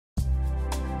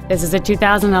This is a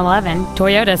 2011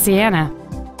 Toyota Sienna.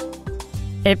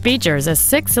 It features a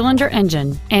 6-cylinder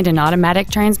engine and an automatic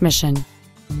transmission.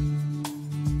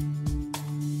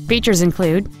 Features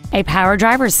include a power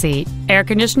driver's seat, air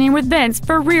conditioning with vents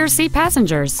for rear seat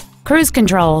passengers, cruise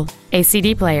control, a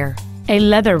CD player, a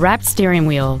leather-wrapped steering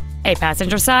wheel, a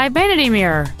passenger side vanity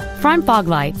mirror, front fog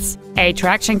lights, a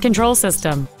traction control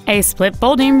system, a split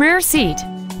folding rear seat,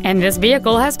 and this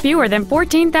vehicle has fewer than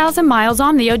 14,000 miles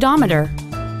on the odometer.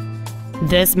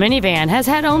 This minivan has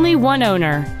had only one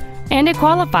owner, and it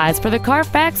qualifies for the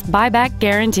Carfax buyback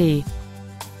guarantee.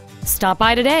 Stop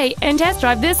by today and test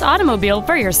drive this automobile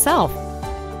for yourself.